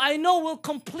who I know will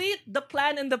complete the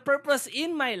plan and the purpose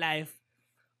in my life.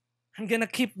 I'm gonna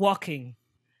keep walking.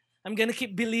 I'm gonna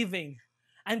keep believing.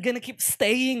 I'm gonna keep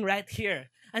staying right here.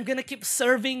 I'm gonna keep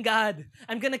serving God.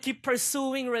 I'm gonna keep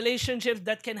pursuing relationships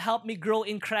that can help me grow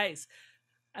in Christ.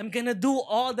 I'm gonna do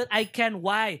all that I can.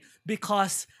 Why?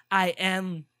 Because I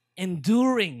am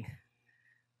enduring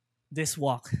this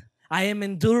walk. I am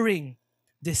enduring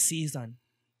this season.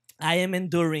 I am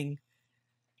enduring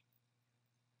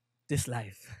this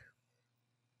life.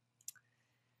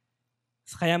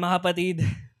 So kaya mga kapatid,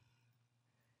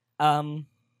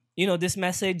 this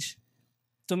message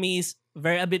to me is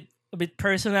a bit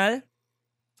personal.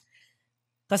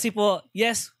 Kasi po,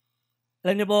 yes,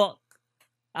 alam niyo po,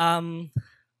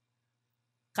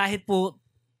 kahit po,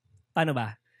 paano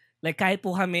ba? Like kahit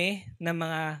po kami na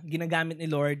mga ginagamit ni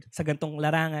Lord sa gantong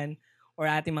larangan or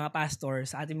ating mga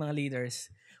pastors, ating mga leaders,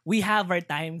 we have our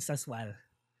times as well.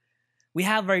 We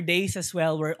have our days as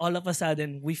well where all of a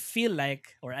sudden we feel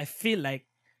like, or I feel like,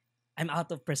 I'm out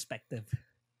of perspective.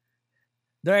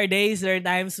 There are days, there are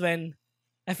times when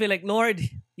I feel like, Lord,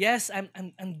 yes,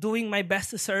 I'm doing my best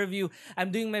to serve you.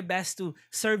 I'm doing my best to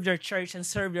serve your church and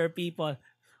serve your people.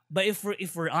 But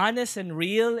if we're honest and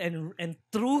real and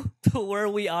true to where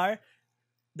we are,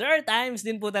 there are times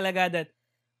din po talaga that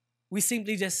we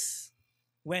simply just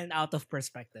went out of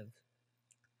perspective.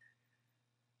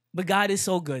 But God is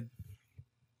so good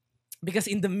because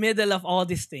in the middle of all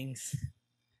these things,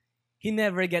 He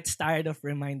never gets tired of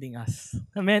reminding us.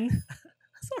 Amen?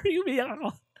 Sorry, umiyak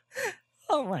ako.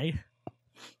 Oh my.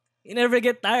 He never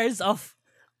gets tired of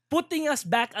putting us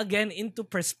back again into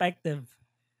perspective.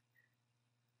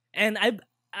 And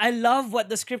I love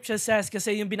what the scripture says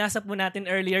kasi yung binasa po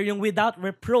natin earlier, yung without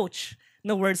reproach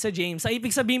na word sa James. Ang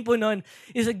ibig sabihin po nun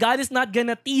is that God is not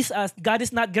gonna tease us. God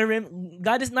is not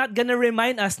gonna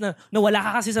remind us na wala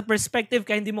ka kasi sa perspective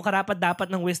kaya hindi mo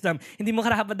karapat-dapat ng wisdom. Hindi mo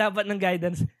karapat-dapat ng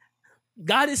guidance.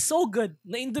 God is so good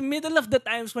na in the middle of the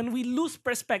times when we lose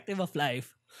perspective of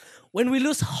life, when we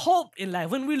lose hope in life,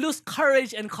 when we lose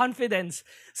courage and confidence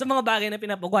sa mga bagay na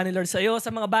pinapagawa ni Lord sa'yo, sa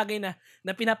mga bagay na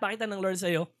pinapakita ng Lord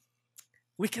sa'yo,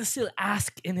 we can still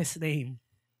ask in His name.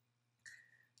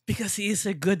 Because He is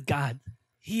a good God.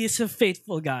 He is a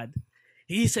faithful God.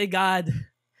 He is a God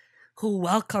who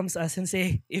welcomes us and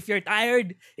say, if you're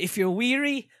tired, if you're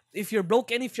weary, if you're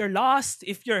broken, if you're lost,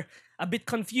 if you're a bit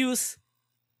confused,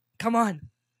 come on.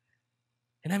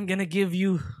 And I'm gonna give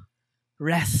you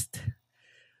rest.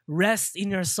 Rest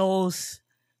in your souls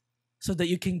so that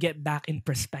you can get back in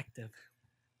perspective.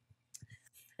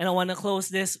 And I want to close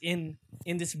this in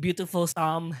this beautiful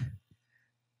psalm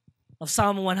of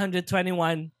Psalm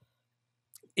 121.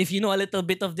 If you know a little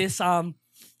bit of this psalm,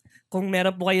 kung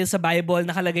meron po kayo sa Bible,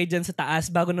 nakalagay dyan sa taas,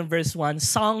 bago ng verse 1,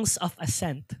 Songs of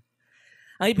Ascent.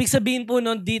 Ang ibig sabihin po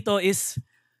nun dito is,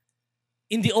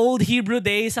 in the old Hebrew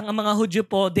days, ang mga Hudyo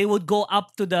po, they would go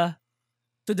up to the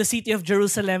city of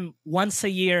Jerusalem once a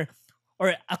year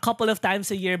or a couple of times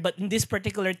a year. But in this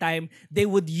particular time, they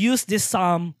would use this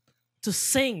psalm to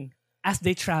sing as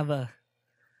they travel.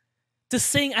 To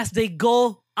sing as they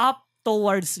go up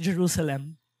towards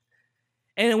Jerusalem.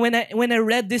 And when I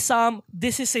read this psalm,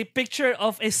 this is a picture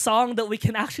of a song that we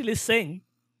can actually sing.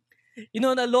 You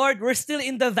know, the Lord, we're still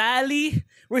in the valley.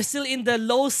 We're still in the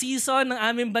low season ng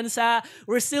aming bansa.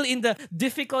 We're still in the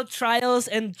difficult trials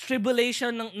and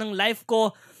tribulation ng life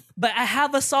ko. But I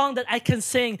have a song that I can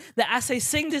sing, that as I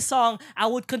sing this song, I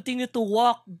would continue to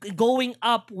walk going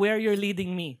up where you're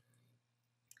leading me.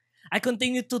 I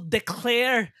continue to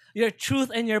declare your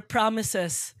truth and your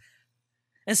promises.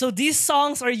 And so these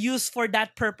songs are used for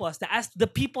that purpose, that as the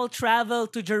people travel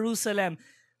to Jerusalem,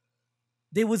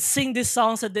 they would sing these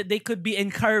songs so that they could be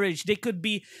encouraged, they could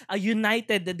be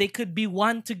united, that they could be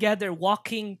one together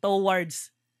walking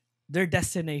towards their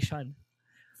destination.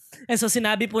 And so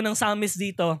sinabi po ng psalmist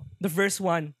dito, the verse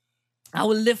 1, I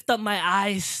will lift up my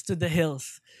eyes to the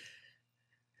hills.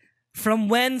 From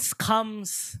whence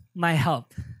comes my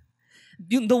help?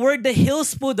 The word the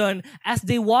hills po doon, as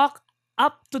they walk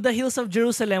up to the hills of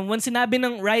Jerusalem, when sinabi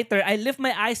ng writer, I lift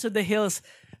my eyes to the hills,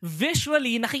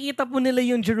 visually, nakikita po nila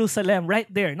yung Jerusalem right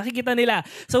there. Nakikita nila.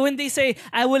 So when they say,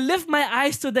 I will lift my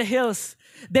eyes to the hills,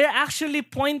 they're actually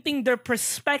pointing their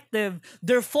perspective,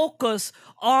 their focus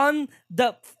on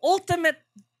the ultimate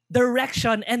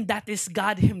direction, and that is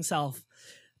God Himself.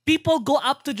 People go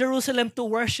up to Jerusalem to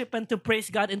worship and to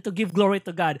praise God and to give glory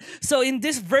to God. So in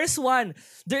this verse 1,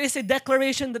 there is a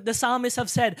declaration that the psalmists have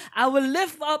said, I will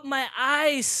lift up my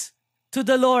eyes to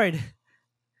the Lord.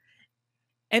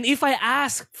 And if I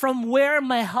ask from where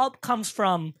my help comes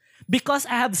from, because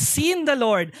I have seen the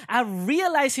Lord, I've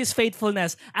realized His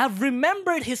faithfulness, I've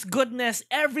remembered His goodness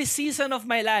every season of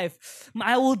my life,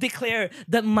 I will declare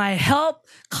that my help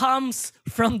comes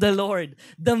from the Lord,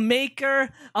 the maker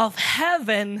of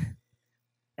heaven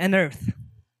and earth.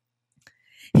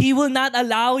 He will not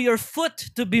allow your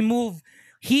foot to be moved.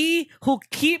 He who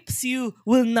keeps you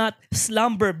will not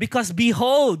slumber, because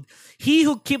behold, He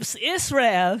who keeps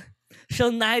Israel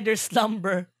shall neither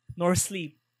slumber nor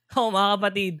sleep. Oh, mga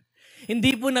kapatid,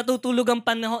 hindi po natutulog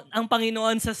ang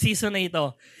Panginoon sa season na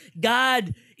ito.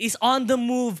 God is on the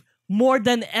move more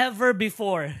than ever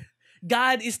before.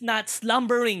 God is not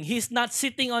slumbering. He's not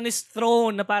sitting on His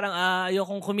throne na parang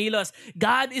ayokong kumilos.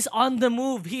 God is on the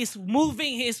move. He is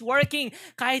moving. He is working.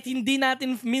 Kahit hindi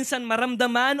natin minsan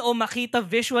maramdaman o makita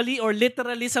visually or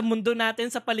literally sa mundo natin,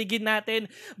 sa paligid natin.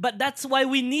 But that's why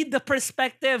we need the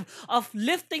perspective of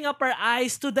lifting up our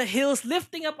eyes to the hills,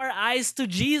 lifting up our eyes to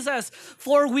Jesus.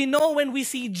 For we know when we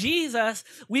see Jesus,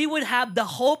 we would have the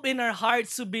hope in our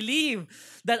hearts to believe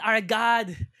that our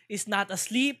God is not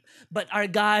asleep, but our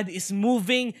God is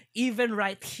moving even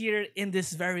right here in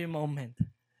this very moment.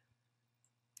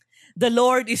 The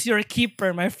Lord is your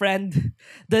keeper, my friend.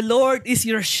 The Lord is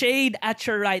your shade at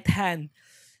your right hand.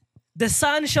 The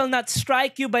sun shall not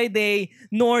strike you by day,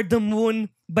 nor the moon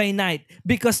by night,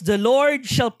 because the Lord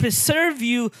shall preserve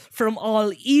you from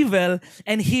all evil,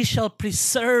 and He shall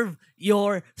preserve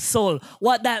your soul.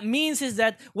 What that means is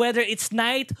that whether it's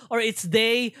night or it's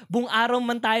day, buong araw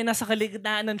man tayo nasa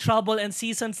kaligtaan ng trouble and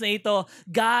seasons na ito,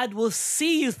 God will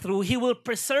see you through. He will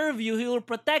preserve you. He will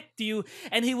protect you.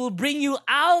 And He will bring you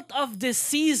out of this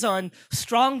season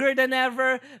stronger than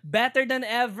ever, better than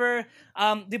ever,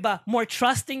 diba? More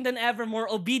trusting than ever, more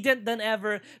obedient than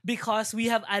ever, because we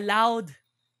have allowed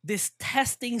this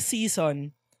testing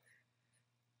season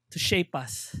to shape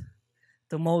us,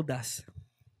 to mold us.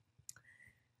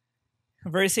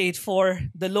 Verse 8, for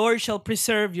the Lord shall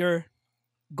preserve your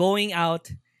going out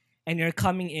and your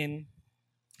coming in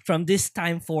from this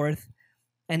time forth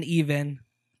and even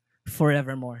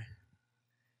forevermore.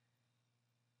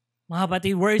 Mga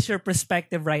kapatid, where is your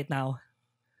perspective right now?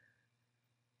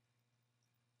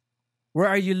 Where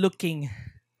are you looking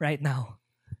right now?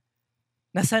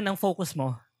 Nasaan ang focus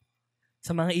mo?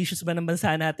 Sa mga issues ba ng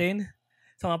bansa natin?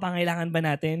 Sa mga pangailangan ba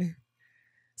natin?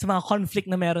 Sa mga conflict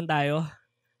na meron tayo?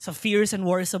 Sa fears and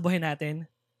worries sa buhay natin?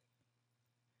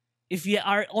 If you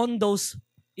are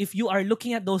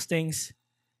looking at those things,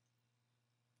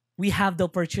 we have the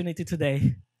opportunity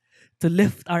today to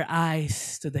lift our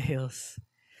eyes to the hills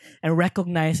and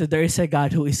recognize that there is a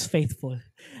God who is faithful.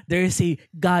 There is a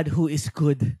God who is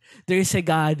good. There is a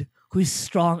God who is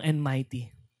strong and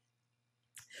mighty.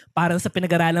 Parang sa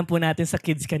pinag-aralan po natin sa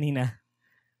kids kanina,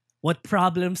 what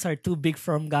problems are too big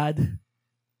from God?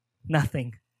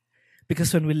 Nothing.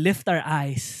 Because when we lift our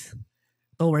eyes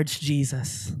towards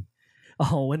Jesus,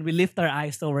 when we lift our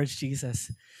eyes towards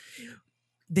Jesus,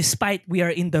 despite we are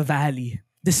in the valley,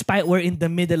 despite we're in the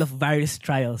middle of various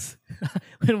trials,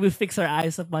 when we fix our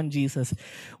eyes upon Jesus,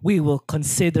 we will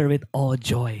consider it all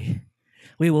joy.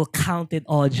 We will count it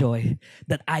all joy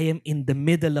that I am in the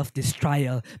middle of this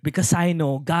trial because I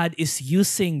know God is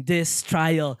using this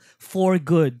trial for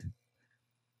good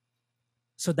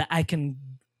so that I can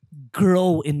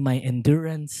grow in my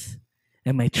endurance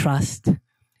and my trust,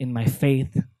 in my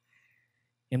faith,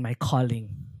 in my calling.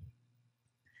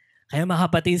 Kaya mga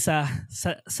kapatid,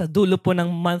 sa dulo po ng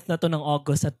month na to ng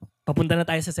August at papunta na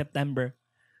tayo sa September,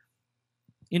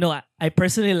 you know, I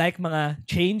personally like mga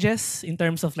changes in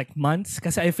terms of like months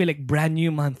kasi I feel like brand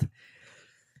new month.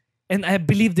 And I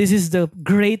believe this is the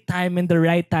great time and the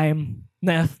right time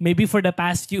na maybe for the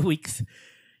past few weeks,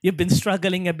 you've been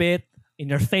struggling a bit in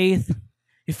your faith.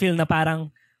 You feel na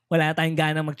parang wala tayong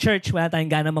gana mag-church, wala tayong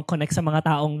gana mag-connect sa mga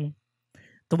taong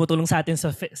tumutulong sa atin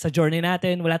sa journey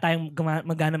natin, wala tayong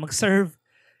gana mag-serve,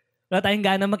 wala tayong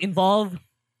gana mag-involve.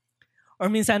 Or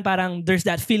minsan parang there's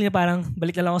that feeling na parang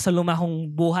balik na lang ako sa luma kong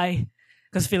buhay.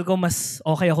 Kasi feel ko mas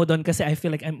okay ako doon kasi I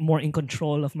feel like I'm more in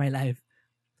control of my life.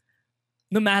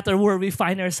 No matter where we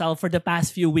find ourselves for the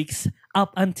past few weeks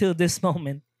up until this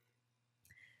moment,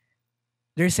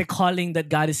 there's a calling that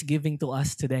God is giving to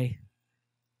us today.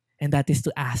 And that is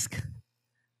to ask.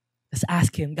 Let's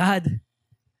ask Him, God,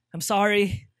 I'm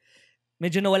sorry.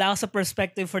 Medyo nawala ako sa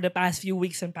perspective for the past few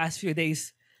weeks and past few days.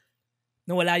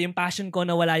 Nawala yung passion ko,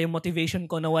 nawala yung motivation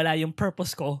ko, nawala yung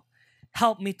purpose ko.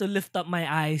 Help me to lift up my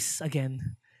eyes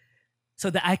again so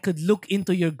that I could look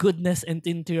into your goodness and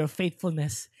into your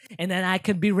faithfulness. And then I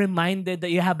can be reminded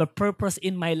that you have a purpose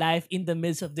in my life in the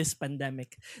midst of this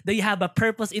pandemic. That you have a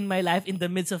purpose in my life in the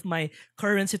midst of my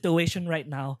current situation right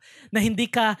now. Na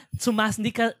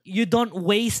you don't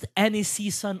waste any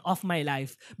season of my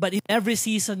life. But in every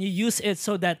season, you use it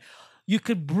so that you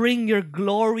could bring your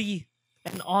glory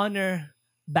and honor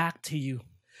back to you.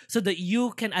 So that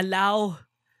you can allow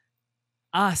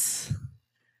us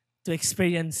to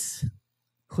experience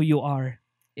who you are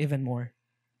even more.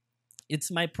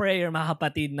 It's my prayer, mga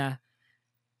kapatid, na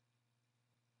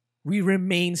we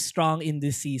remain strong in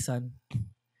this season.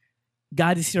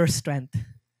 God is your strength.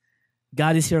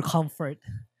 God is your comfort.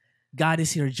 God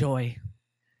is your joy.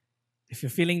 If you're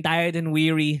feeling tired and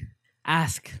weary,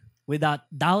 ask without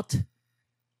doubt.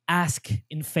 Ask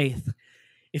in faith.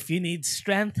 If you need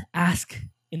strength, ask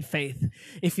in faith.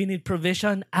 If you need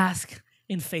provision, ask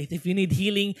in faith. If you need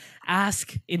healing,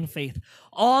 ask in faith.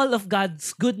 All of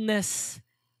God's goodness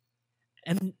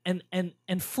and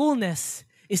fullness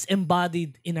is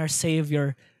embodied in our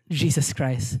Savior, Jesus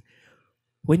Christ.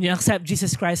 When you accept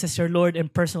Jesus Christ as your Lord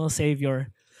and personal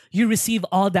Savior, you receive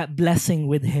all that blessing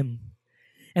with Him.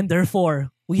 And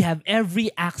therefore, we have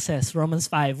every access, Romans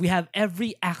 5, we have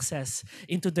every access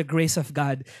into the grace of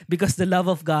God because the love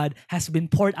of God has been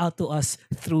poured out to us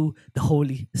through the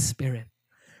Holy Spirit.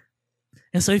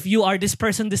 And so if you are this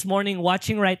person this morning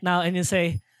watching right now and you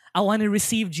say, I want to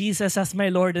receive Jesus as my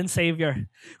Lord and Savior.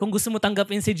 Kung gusto mo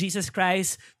tanggapin si Jesus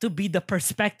Christ to be the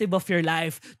perspective of your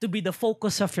life, to be the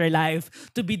focus of your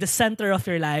life, to be the center of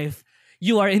your life,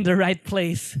 you are in the right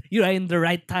place. You are in the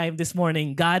right time this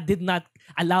morning. God did not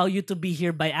allow you to be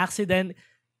here by accident.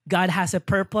 God has a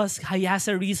purpose. He has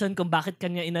a reason kung bakit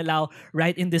kanya inallow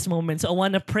right in this moment. So I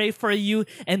want to pray for you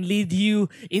and lead you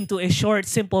into a short,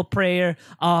 simple prayer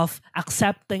of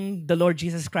accepting the Lord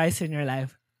Jesus Christ in your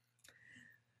life.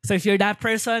 So if you're that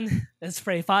person, let's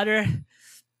pray. Father,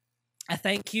 I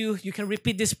thank you. You can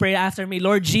repeat this prayer after me.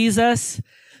 Lord Jesus,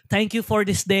 thank you for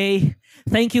this day.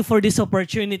 Thank you for this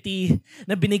opportunity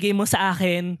na binigay mo sa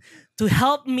akin to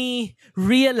help me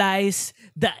realize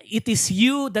that it is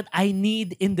you that I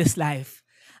need in this life.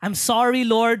 I'm sorry,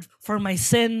 Lord, for my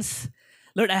sins.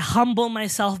 Lord, I humble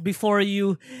myself before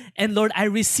you. And Lord, I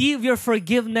receive your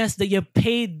forgiveness that you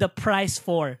paid the price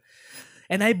for.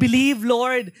 And I believe,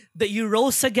 Lord, that you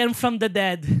rose again from the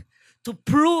dead to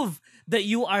prove that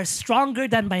you are stronger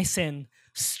than my sin,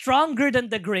 stronger than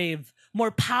the grave,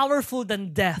 more powerful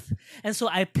than death. And so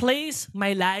I place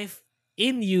my life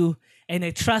in you and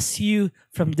I trust you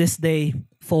from this day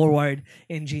forward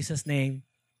in Jesus' name.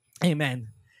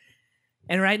 Amen.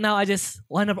 And right now, I just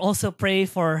want to also pray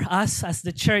for us as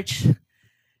the church.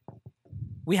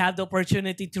 We have the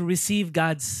opportunity to receive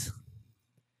God's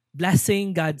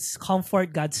blessing, God's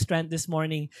comfort, God's strength this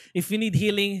morning. If you need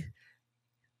healing,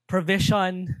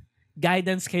 provision,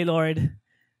 guidance kay Lord,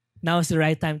 now is the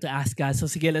right time to ask God. So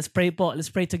sige, let's pray po. Let's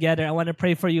pray together. I want to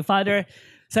pray for you. Father,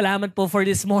 salamat po for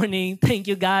this morning. Thank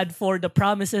you, God, for the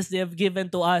promises they have given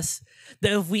to us.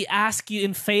 That if we ask you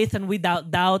in faith and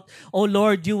without doubt, oh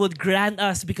Lord, you would grant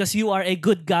us because you are a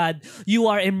good God. You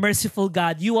are a merciful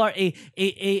God. You are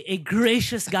a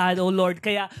gracious God, oh Lord.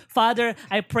 Kaya, Father,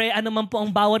 I pray anuman po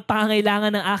ang bawat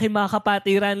pangangailangan ng aking mga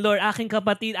kapatiran, Lord, aking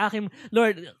kapatid,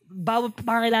 Lord, bawat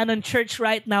pangangailangan ng church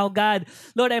right now, God.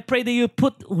 Lord, I pray that you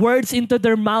put words into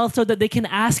their mouth so that they can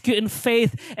ask you in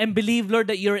faith and believe, Lord,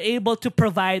 that you're able to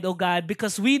provide, oh God,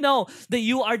 because we know that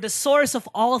you are the source of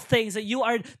all things, that you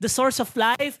are the source of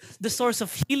life, the source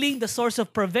of healing, the source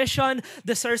of provision,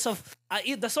 the source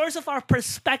of our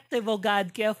perspective, oh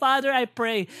God. Kaya Father, I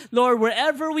pray, Lord,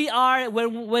 wherever we are, where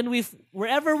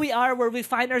we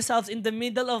find ourselves in the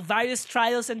middle of various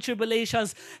trials and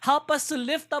tribulations, help us to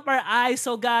lift up our eyes,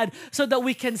 oh God, so that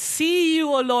we can see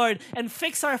you, oh Lord, and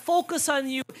fix our focus on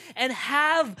you and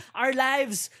have our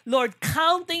lives, Lord,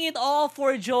 counting it all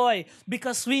for joy,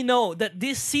 because we know that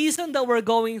this season that we're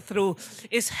going through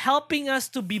is helping us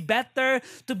to be better,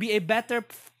 to be a better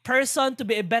person, to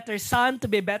be a better son, to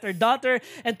be a better daughter,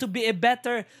 and to be a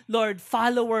better, Lord,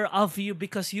 follower of you,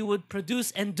 because you would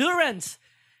produce endurance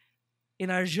in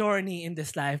our journey in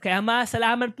this life. Kaya Ama,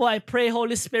 salamat po. I pray,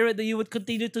 Holy Spirit, that you would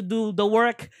continue to do the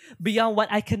work beyond what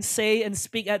I can say and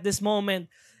speak at this moment.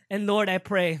 And Lord, I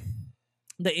pray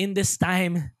that in this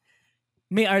time,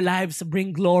 may our lives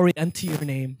bring glory unto your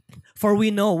name. For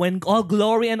we know when all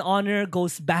glory and honor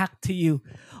goes back to you,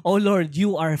 oh Lord,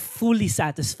 you are fully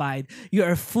satisfied. You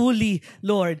are fully,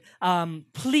 Lord,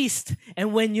 pleased.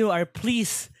 And when you are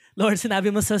pleased, Lord,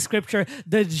 sinabi mo sa scripture,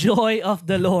 the joy of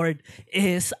the Lord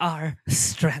is our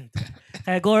strength.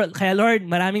 Kaya Lord,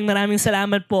 maraming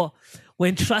salamat po.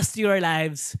 When trust to your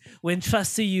lives, when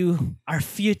trust to you, our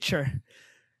future,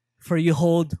 for you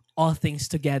hold all things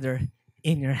together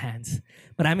in your hands.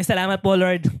 Maraming salamat po,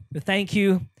 Lord. We thank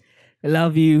you. We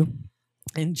love you.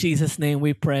 In Jesus' name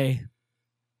we pray.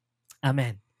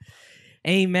 Amen.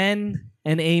 Amen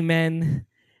and amen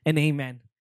and amen.